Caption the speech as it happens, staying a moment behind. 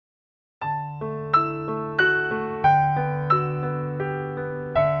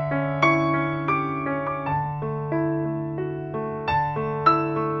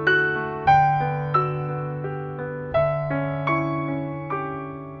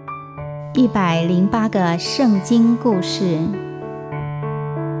108个圣经故事。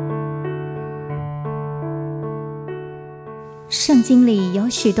圣经里有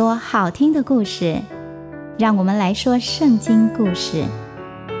许多好听的故事，让我们来说圣经故事。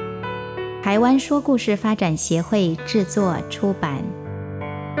台湾说故事发展协会制作出版。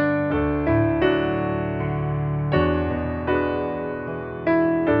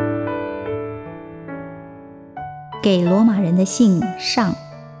给罗马人的信上。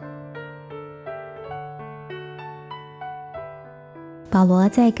保罗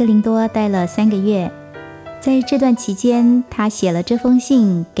在哥林多待了3个月，在这段期间，他写了这封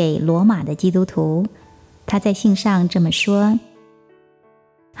信给罗马的基督徒。他在信上这么说：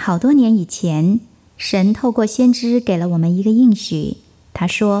好多年以前，神透过先知给了我们一个应许，他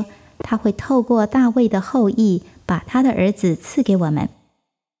说他会透过大卫的后裔把他的儿子赐给我们，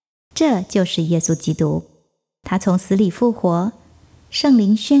这就是耶稣基督。他从死里复活，圣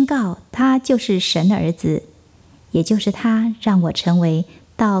灵宣告他就是神的儿子，也就是他让我成为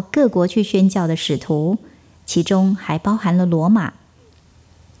到各国去宣教的使徒，其中还包含了罗马。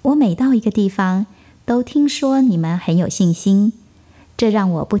我每到一个地方，都听说你们很有信心，这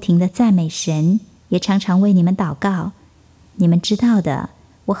让我不停地赞美神，也常常为你们祷告。你们知道的，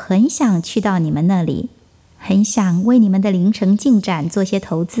我很想去到你们那里，很想为你们的灵程进展做些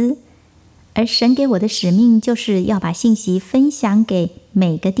投资。而神给我的使命就是要把信息分享给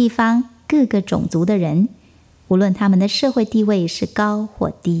每个地方各个种族的人，无论他们的社会地位是高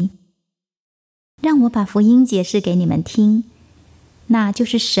或低。让我把福音解释给你们听，那就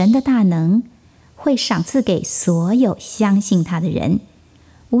是神的大能会赏赐给所有相信他的人，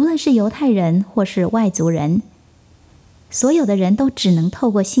无论是犹太人或是外族人，所有的人都只能透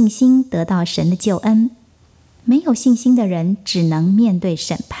过信心得到神的救恩，没有信心的人只能面对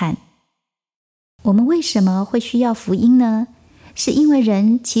审判。我们为什么会需要福音呢？是因为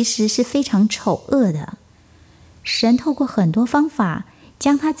人其实是非常丑恶的。神透过很多方法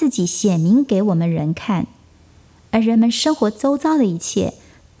将他自己显明给我们人看，而人们生活周遭的一切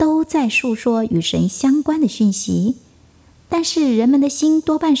都在述说与神相关的讯息，但是人们的心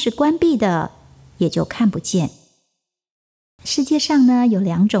多半是关闭的，也就看不见。世界上呢，有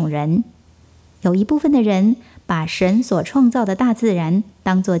2种人，有一部分的人把神所创造的大自然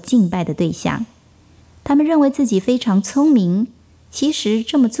当作敬拜的对象，他们认为自己非常聪明，其实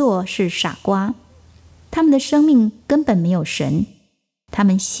这么做是傻瓜。他们的生命根本没有神，他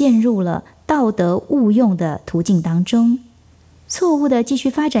们陷入了道德误用的途径当中，错误的继续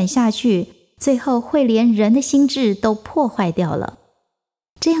发展下去，最后会连人的心智都破坏掉了。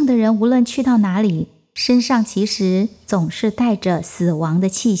这样的人无论去到哪里，身上其实总是带着死亡的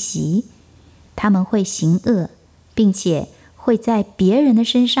气息。他们会行恶，并且会在别人的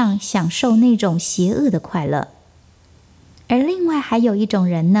身上享受那种邪恶的快乐。而另外还有一种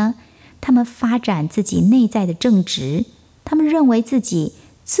人呢，他们发展自己内在的正直，他们认为自己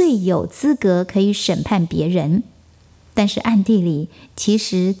最有资格可以审判别人，但是暗地里其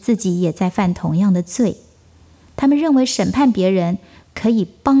实自己也在犯同样的罪。他们认为审判别人可以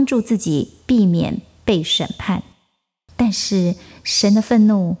帮助自己避免被审判，但是神的愤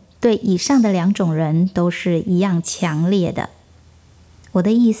怒对以上的2种人都是一样强烈的。我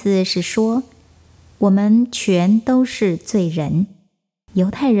的意思是说，我们全都是罪人。犹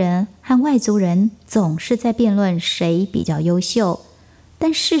太人和外族人总是在辩论谁比较优秀，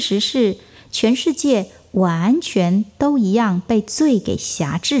但事实是，全世界完全都一样被罪给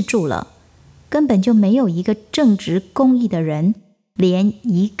辖制住了，根本就没有一个正直公义的人，连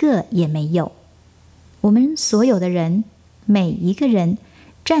一个也没有。我们所有的人，每一个人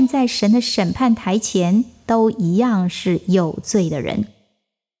站在神的审判台前，都一样是有罪的人。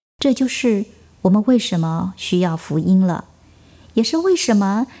这就是我们为什么需要福音了，也是为什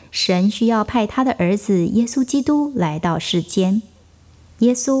么神需要派他的儿子耶稣基督来到世间。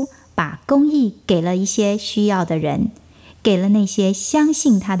耶稣把公义给了一些需要的人，给了那些相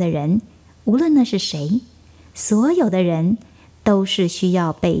信他的人，无论那是谁，所有的人都是需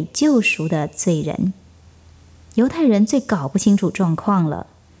要被救赎的罪人。犹太人最搞不清楚状况了。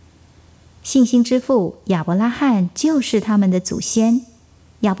信心之父亚伯拉罕就是他们的祖先。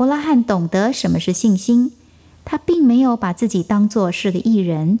亚伯拉罕懂得什么是信心，他并没有把自己当作是个义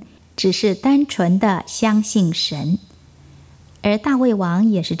人，只是单纯的相信神。而大卫王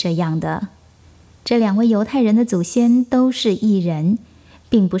也是这样的。这2位犹太人的祖先都是义人，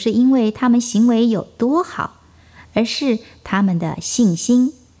并不是因为他们行为有多好，而是他们的信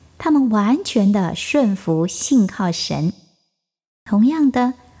心，他们完全的顺服信靠神。同样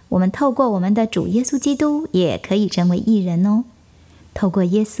的，我们透过我们的主耶稣基督也可以成为义人哦。透过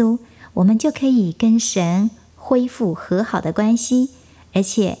耶稣，我们就可以跟神恢复和好的关系，而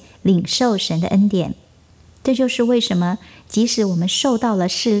且领受神的恩典。这就是为什么即使我们受到了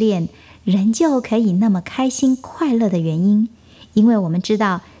试炼，仍旧可以那么开心快乐的原因，因为我们知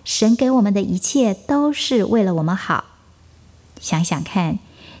道神给我们的一切都是为了我们好。想想看，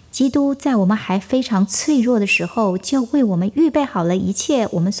基督在我们还非常脆弱的时候，就为我们预备好了一切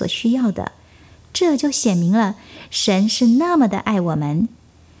我们所需要的，这就显明了神是那么的爱我们。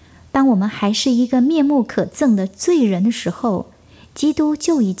当我们还是一个面目可憎的罪人的时候，基督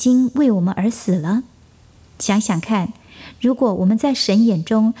就已经为我们而死了。想想看，如果我们在神眼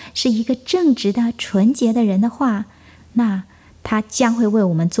中是一个正直的纯洁的人的话，那他将会为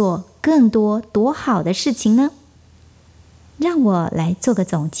我们做更多多好的事情呢？让我来做个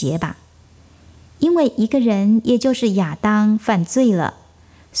总结吧。因为一个人，也就是亚当犯罪了，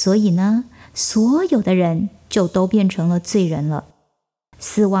所以呢，所有的人就都变成了罪人了，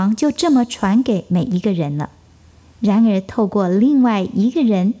死亡就这么传给每一个人了。然而透过另外一个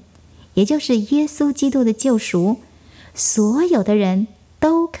人，也就是耶稣基督的救赎，所有的人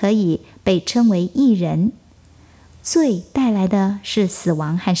都可以被称为义人。罪带来的是死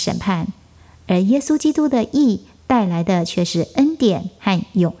亡和审判，而耶稣基督的义带来的却是恩典和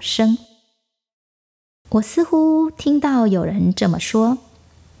永生。我似乎听到有人这么说，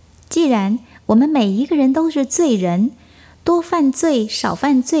既然我们每一个人都是罪人，多犯罪少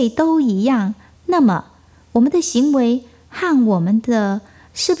犯罪都一样，那么我们的行为和我们的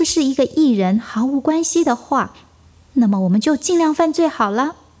是不是一个义人毫无关系的话，那么我们就尽量犯罪好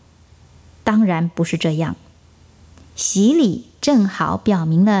了。当然不是这样。洗礼正好表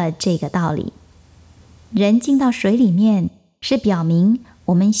明了这个道理。人进到水里面，是表明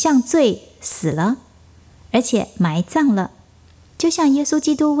我们向罪死了，而且埋葬了，就像耶稣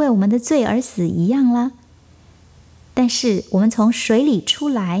基督为我们的罪而死一样啦。但是我们从水里出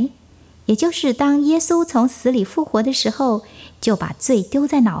来，也就是当耶稣从死里复活的时候，就把罪丢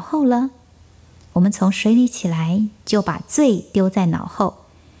在脑后了。我们从水里起来，就把罪丢在脑后。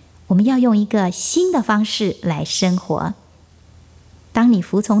我们要用一个新的方式来生活。当你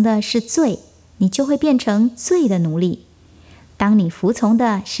服从的是罪，你就会变成罪的奴隶；当你服从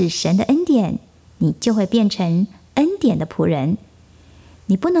的是神的恩典，你就会变成恩典的仆人。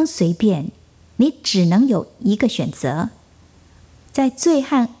你不能随便，你只能有一个选择。在罪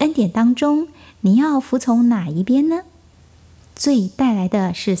和恩典当中，你要服从哪一边呢？罪带来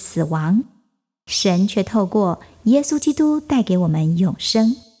的是死亡，神却透过耶稣基督带给我们永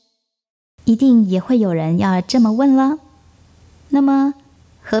生。一定也会有人要这么问了，那么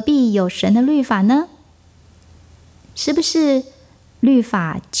何必有神的律法呢？是不是律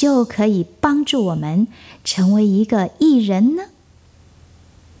法就可以帮助我们成为一个义人呢？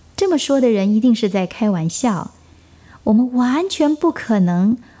这么说的人一定是在开玩笑。我们完全不可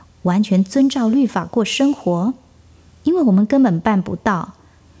能完全遵照律法过生活，因为我们根本办不到，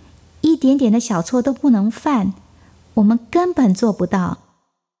一点点的小错都不能犯，我们根本做不到。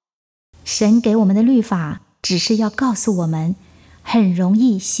神给我们的律法只是要告诉我们，很容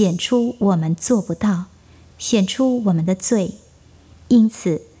易显出我们做不到，显出我们的罪，因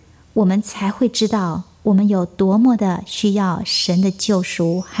此我们才会知道我们有多么的需要神的救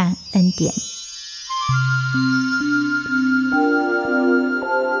赎和恩典。